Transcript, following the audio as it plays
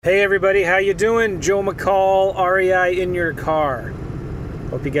Hey everybody, how you doing? Joe McCall, REI in your car.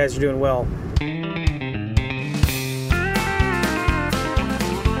 Hope you guys are doing well.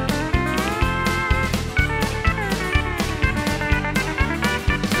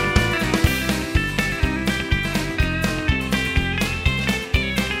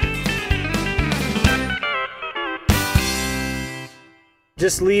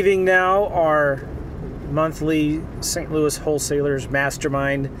 Just leaving now our monthly St. Louis Wholesalers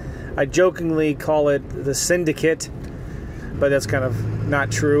Mastermind. I jokingly call it the Syndicate, but that's kind of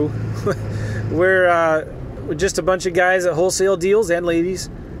not true. We're just a bunch of guys that wholesale deals, and ladies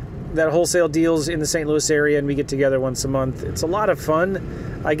that wholesale deals in the St. Louis area, and we get together once a month. It's a lot of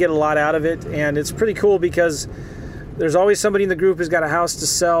fun. I get a lot out of it, and it's pretty cool because there's always somebody in the group who's got a house to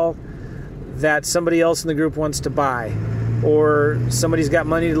sell that somebody else in the group wants to buy. Or somebody's got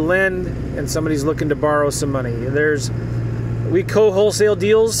money to lend and somebody's looking to borrow some money. We co-wholesale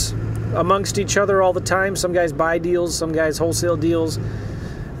deals amongst each other all the time. Some guys buy deals, some guys wholesale deals,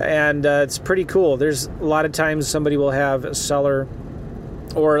 and it's pretty cool. There's a lot of times somebody will have a seller,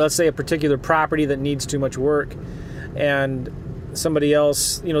 or let's say a particular property that needs too much work, and somebody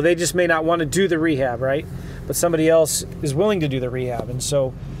else, they just may not want to do the rehab, right? But somebody else is willing to do the rehab, and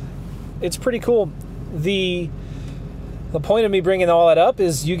so it's pretty cool. The point of me bringing all that up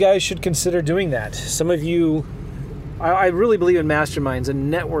is you guys should consider doing that. Some of you, I really believe in masterminds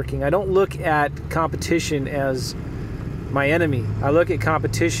and networking. I don't look at competition as my enemy. I look at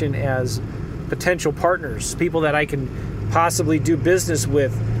competition as potential partners, people that I can possibly do business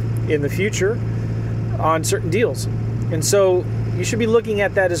with in the future on certain deals. And so you should be looking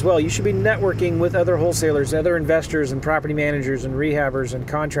at that as well. You should be networking with other wholesalers, other investors and property managers and rehabbers and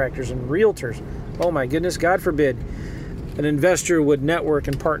contractors and realtors. Oh my goodness, God forbid an investor would network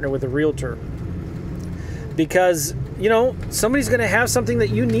and partner with a realtor, because somebody's going to have something that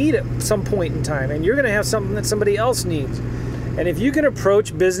you need at some point in time, and you're going to have something that somebody else needs. And if you can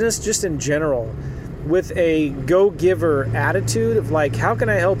approach business just in general with a go-giver attitude of like, how can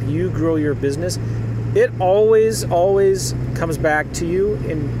I help you grow your business, it always comes back to you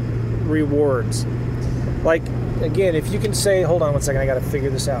in rewards. Like, again, if you can say, hold on one second, I got to figure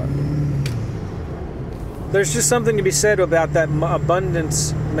this out. There's just something to be said about that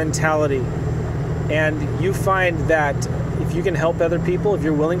abundance mentality. And you find that if you can help other people, if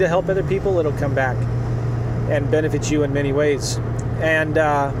you're willing to help other people, it'll come back and benefit you in many ways. And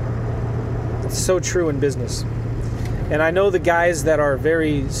it's so true in business. And I know the guys that are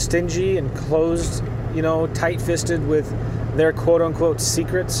very stingy and closed, tight-fisted with their quote-unquote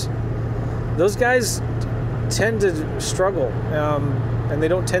secrets, those guys tend to struggle. And they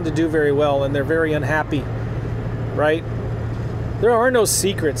don't tend to do very well, and they're very unhappy. Right? There are no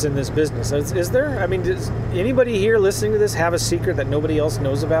secrets in this business. Is there? I mean, does anybody here listening to this have a secret that nobody else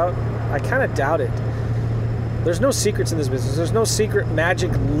knows about? I kind of doubt it. There's no secrets in this business. There's no secret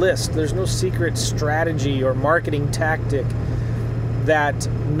magic list. There's no secret strategy or marketing tactic that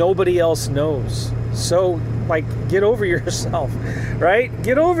nobody else knows. So, get over yourself, right?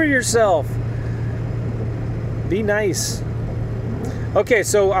 Get over yourself. Be nice. Okay,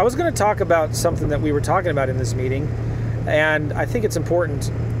 so I was going to talk about something that we were talking about in this meeting, and I think it's important.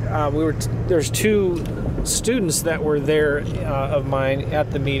 There's two students that were there of mine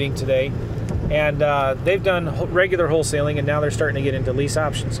at the meeting today, and they've done regular wholesaling, and now they're starting to get into lease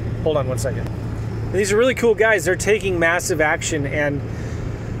options. Hold on one second. These are really cool guys. They're taking massive action, and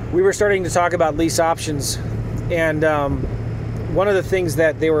we were starting to talk about lease options, and one of the things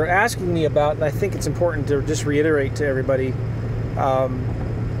that they were asking me about, and I think it's important to just reiterate to everybody,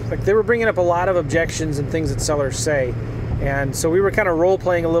 they were bringing up a lot of objections and things that sellers say, and so we were kind of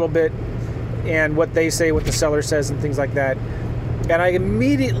role-playing a little bit, and what they say, what the seller says, and things like that. And I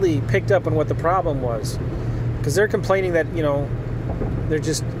immediately picked up on what the problem was, because they're complaining that they're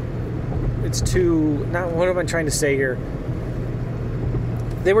just, it's too, not, what am I trying to say here?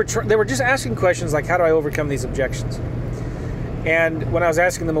 They were just asking questions like, how do I overcome these objections? And when I was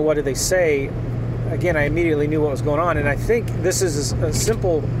asking them, what did they say? Again, I immediately knew what was going on, and I think this is a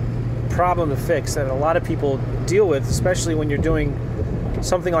simple problem to fix that a lot of people deal with, especially when you're doing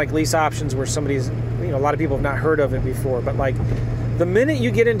something like lease options where somebody's, a lot of people have not heard of it before, but the minute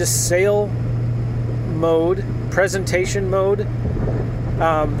you get into sale mode, presentation mode,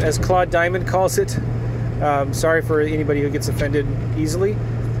 as Claude Diamond calls it, sorry for anybody who gets offended easily,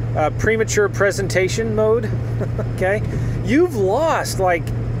 premature presentation mode, okay, you've lost,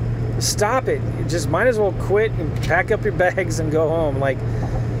 stop it. You just might as well quit and pack up your bags and go home.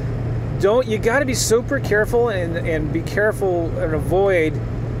 You got to be super careful and be careful and avoid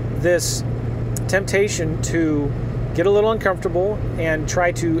this temptation to get a little uncomfortable and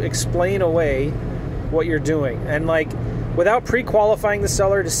try to explain away what you're doing. And like, without pre-qualifying the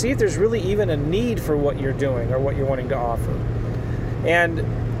seller to see if there's really even a need for what you're doing or what you're wanting to offer.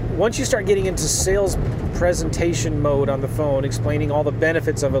 And once you start getting into sales presentation mode on the phone, explaining all the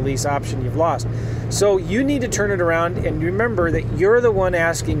benefits of a lease option, you've lost. So you need to turn it around and remember that you're the one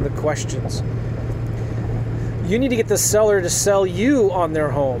asking the questions. You need to get the seller to sell you on their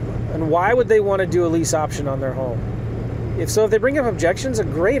home. And why would they want to do a lease option on their home? If they bring up objections, a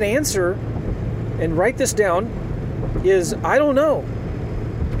great answer, and write this down, is, I don't know.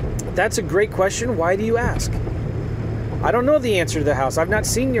 That's a great question. Why do you ask? I don't know the answer to the house. I've not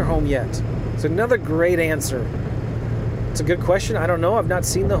seen your home yet. It's another great answer. It's a good question. I don't know. I've not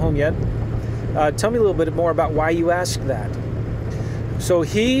seen the home yet. Tell me a little bit more about why you asked that. So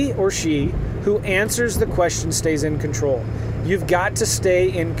he or she who answers the question stays in control. You've got to stay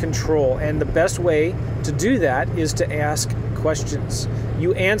in control. And the best way to do that is to ask questions.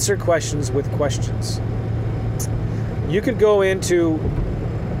 You answer questions with questions. You could go into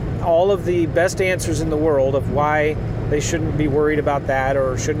all of the best answers in the world of why they shouldn't be worried about that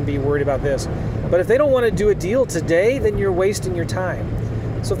or shouldn't be worried about this. But if they don't want to do a deal today, then you're wasting your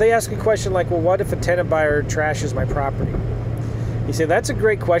time. So if they ask a question like, well, what if a tenant buyer trashes my property? You say, that's a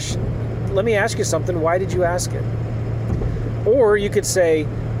great question. Let me ask you something. Why did you ask it? Or you could say,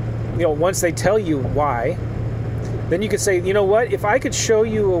 once they tell you why, then you could say, you know what? If I could show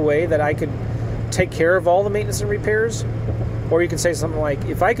you a way that I could take care of all the maintenance and repairs, or you can say something like,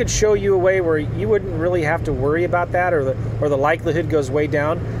 if I could show you a way where you wouldn't really have to worry about that, or the likelihood goes way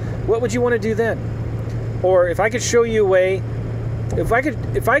down, what would you want to do then? Or if I could show you a way, if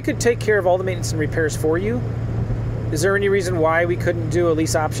I could take care of all the maintenance and repairs for you, is there any reason why we couldn't do a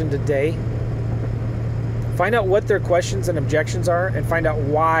lease option today? Find out what their questions and objections are and find out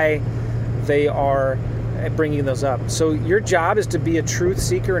why they are bringing those up. So your job is to be a truth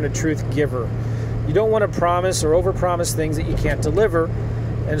seeker and a truth giver. You don't want to promise or overpromise things that you can't deliver.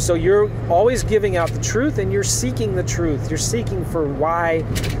 And so you're always giving out the truth and you're seeking the truth. You're seeking for why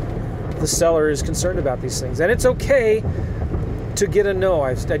the seller is concerned about these things. And it's okay to get a no.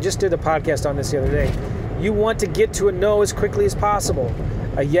 I just did a podcast on this the other day. You want to get to a no as quickly as possible.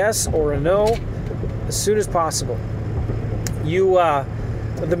 A yes or a no as soon as possible.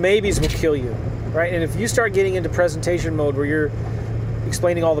 The maybes will kill you, right? And if you start getting into presentation mode where you're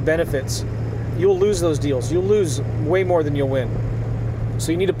explaining all the benefits, you'll lose those deals. You'll lose way more than you'll win.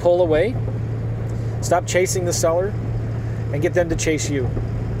 So you need to pull away, stop chasing the seller, and get them to chase you.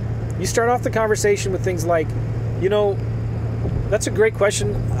 You start off the conversation with things like, that's a great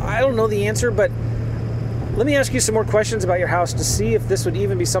question. I don't know the answer, but let me ask you some more questions about your house to see if this would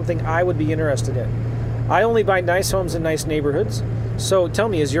even be something I would be interested in. I only buy nice homes in nice neighborhoods. So tell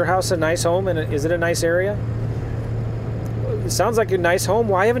me, is your house a nice home and is it a nice area? It sounds like a nice home.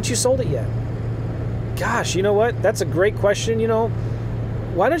 Why haven't you sold it yet? Gosh, you know what? That's a great question.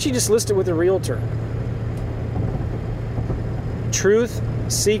 Why don't you just list it with a realtor? Truth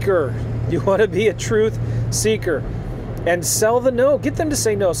seeker. You want to be a truth seeker and sell the no. Get them to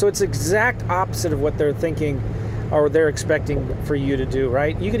say no. So it's exact opposite of what they're thinking or they're expecting for you to do,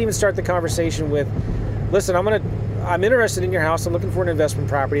 right? You could even start the conversation with, listen, I'm interested in your house. I'm looking for an investment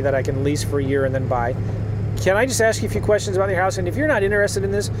property that I can lease for a year and then buy. Can I just ask you a few questions about your house? And if you're not interested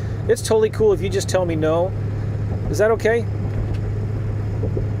in this, it's totally cool if you just tell me no. Is that okay?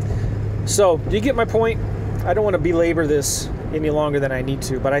 So, do you get my point? I don't want to belabor this any longer than I need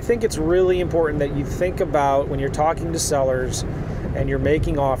to, but I think it's really important that you think about when you're talking to sellers and you're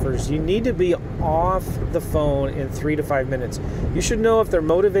making offers, you need to be off the phone in 3 to 5 minutes. You should know if they're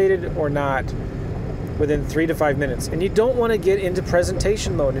motivated or not within 3 to 5 minutes. And you don't want to get into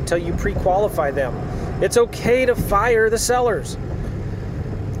presentation mode until you pre-qualify them. It's okay to fire the sellers.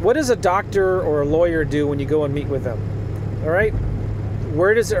 What does a doctor or a lawyer do when you go and meet with them? All right?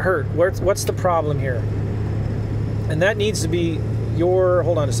 Where does it hurt? What's the problem here? And that needs to be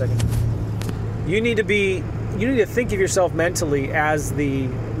hold on a second. You need to think of yourself mentally as the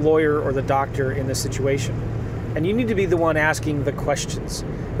lawyer or the doctor in this situation. And you need to be the one asking the questions.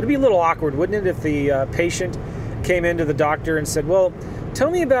 It'd be a little awkward, wouldn't it, if the patient came into the doctor and said, well,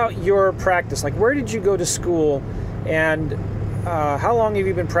 tell me about your practice. Like, where did you go to school? And how long have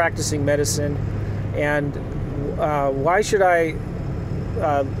you been practicing medicine? And why should I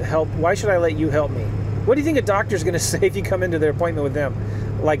help? Why should I let you help me? What do you think a doctor's going to say if you come into their appointment with them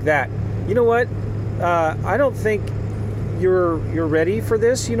like that? You know what? I don't think you're ready for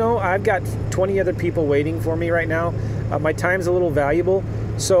this. I've got 20 other people waiting for me right now. My time's a little valuable.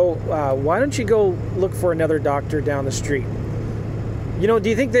 So why don't you go look for another doctor down the street? You know, do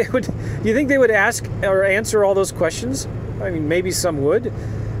you think they would ask or answer all those questions? I mean, maybe some would,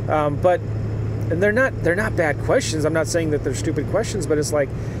 but and they're not bad questions. I'm not saying that they're stupid questions, but it's like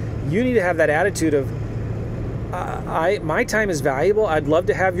you need to have that attitude of my time is valuable. I'd love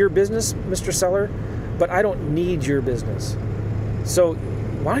to have your business, Mr. Seller, but I don't need your business. So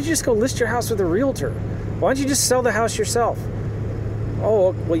why don't you just go list your house with a realtor? Why don't you just sell the house yourself?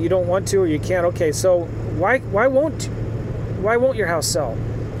 Oh, well, you don't want to or you can't. Okay, so why won't your house sell?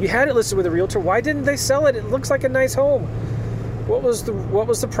 You had it listed with a realtor. Why didn't they sell it? It looks like a nice home. What was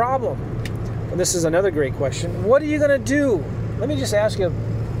the problem? And this is another great question. What are you going to do? Let me just ask you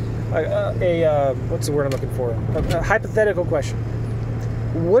what's the word I'm looking for? A hypothetical question.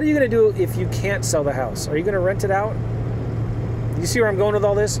 What are you going to do if you can't sell the house? Are you going to rent it out? You see where I'm going with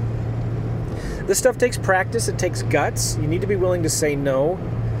all this? This stuff takes practice. It takes guts. You need to be willing to say no.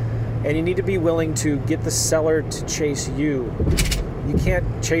 And you need to be willing to get the seller to chase you. You can't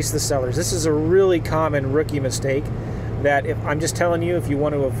chase the sellers. This is a really common rookie mistake that if I'm just telling you, if you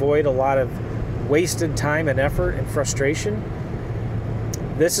want to avoid a lot of wasted time and effort and frustration,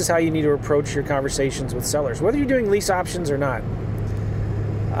 this is how you need to approach your conversations with sellers, whether you're doing lease options or not.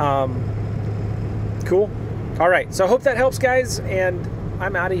 Cool. All right. So I hope that helps, guys. And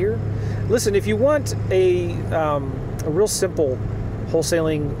I'm out of here. Listen, if you want a real simple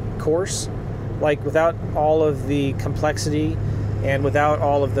wholesaling course, like without all of the complexity and without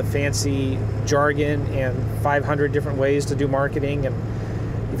all of the fancy jargon and 500 different ways to do marketing, and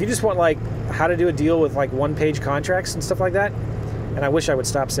if you just want like how to do a deal with like one-page contracts and stuff like that, and I wish I would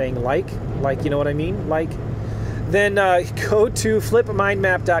stop saying like you know what I mean, then go to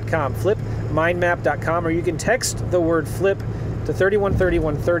flipmindmap.com, flipmindmap.com, or you can text the word flip to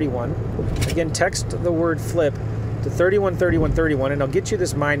 313131. Again, text the word flip to 313131, and I'll get you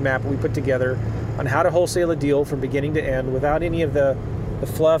this mind map we put together on how to wholesale a deal from beginning to end without any of the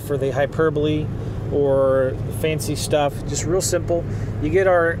fluff or the hyperbole or fancy stuff. Just real simple. You get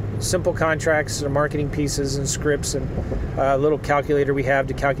our simple contracts, our marketing pieces and scripts, and a little calculator we have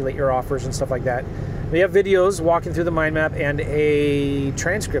to calculate your offers and stuff like that. We have videos walking through the mind map and a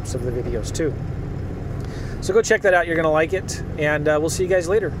transcripts of the videos too. So go check that out. You're going to like it, and we'll see you guys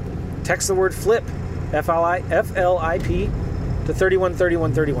later. Text the word flip, F-L-I-P, to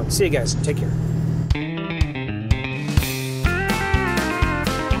 313131. See you guys. Take care.